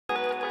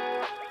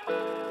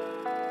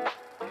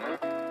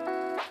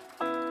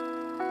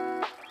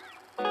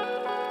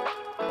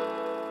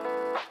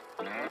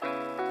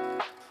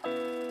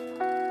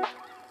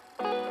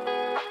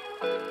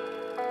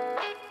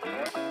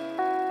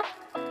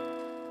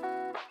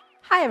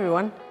Hi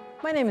everyone,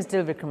 my name is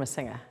Dil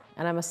Wickremasinghe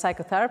and I'm a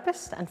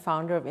psychotherapist and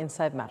founder of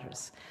Inside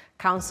Matters,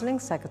 Counselling,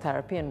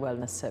 Psychotherapy and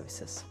Wellness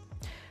Services.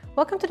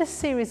 Welcome to this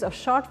series of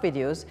short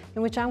videos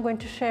in which I'm going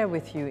to share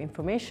with you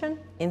information,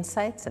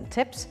 insights and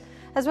tips,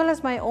 as well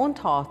as my own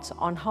thoughts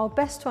on how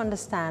best to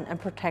understand and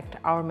protect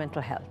our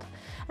mental health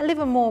and live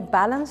a more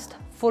balanced,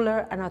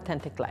 fuller and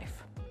authentic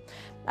life.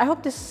 I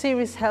hope this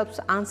series helps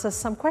answer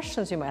some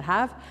questions you might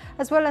have,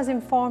 as well as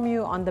inform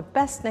you on the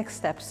best next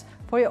steps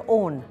for your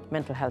own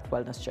mental health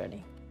wellness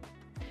journey.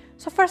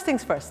 So first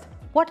things first,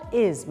 what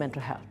is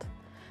mental health?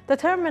 The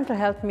term mental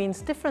health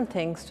means different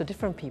things to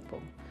different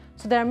people,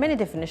 so there are many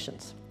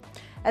definitions.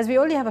 As we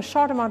only have a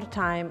short amount of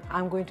time,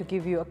 I'm going to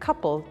give you a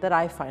couple that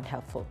I find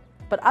helpful.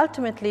 But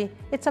ultimately,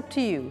 it's up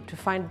to you to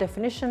find a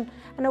definition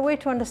and a way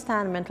to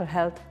understand mental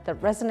health that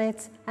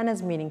resonates and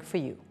has meaning for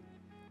you.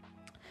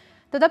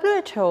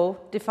 The WHO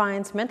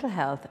defines mental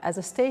health as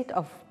a state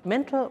of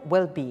mental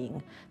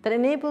well-being that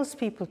enables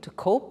people to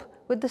cope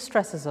with the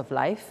stresses of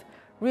life,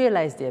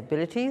 realize their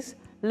abilities,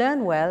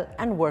 learn well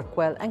and work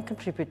well and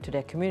contribute to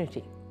their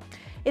community.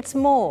 It's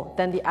more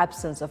than the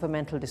absence of a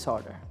mental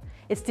disorder.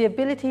 It's the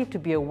ability to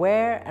be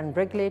aware and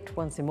regulate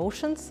one's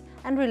emotions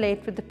and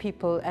relate with the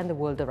people and the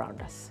world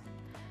around us.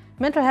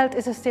 Mental health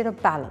is a state of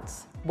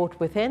balance, both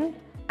within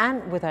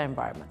and with our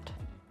environment.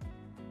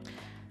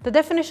 The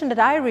definition that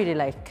I really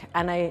like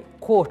and I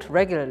quote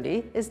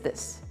regularly is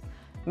this: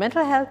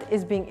 mental health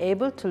is being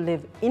able to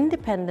live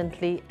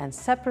independently and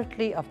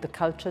separately of the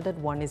culture that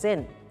one is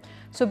in.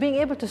 So being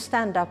able to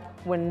stand up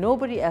when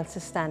nobody else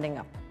is standing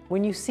up,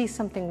 when you see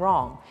something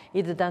wrong,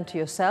 either done to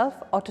yourself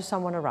or to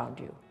someone around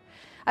you.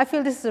 I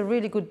feel this is a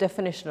really good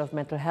definition of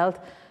mental health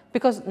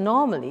because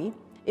normally,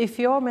 if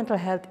your mental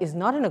health is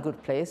not in a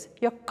good place,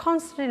 you're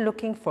constantly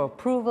looking for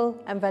approval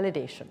and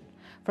validation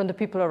from the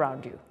people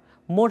around you.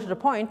 More to the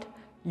point,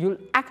 you'll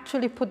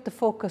actually put the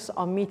focus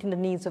on meeting the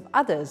needs of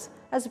others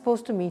as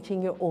opposed to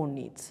meeting your own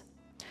needs.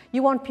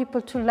 You want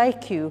people to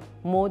like you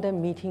more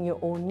than meeting your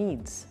own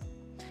needs.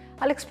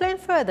 I'll explain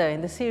further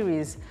in the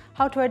series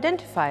how to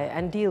identify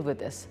and deal with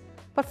this.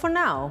 But for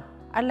now,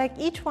 I'd like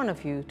each one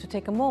of you to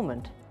take a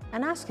moment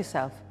and ask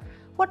yourself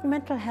what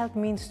mental health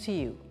means to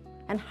you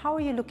and how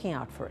are you looking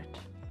out for it?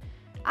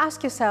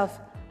 Ask yourself,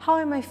 how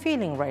am I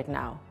feeling right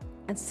now?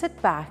 And sit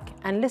back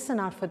and listen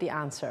out for the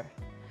answer.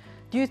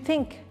 Do you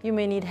think you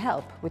may need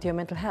help with your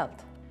mental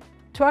health?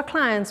 To our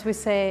clients, we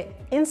say,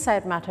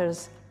 insight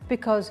matters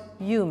because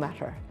you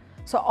matter.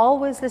 So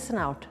always listen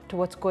out to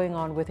what's going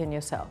on within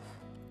yourself.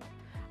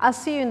 I'll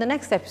see you in the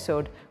next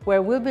episode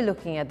where we'll be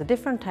looking at the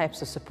different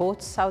types of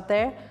supports out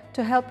there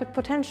to help with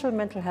potential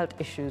mental health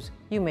issues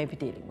you may be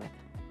dealing with.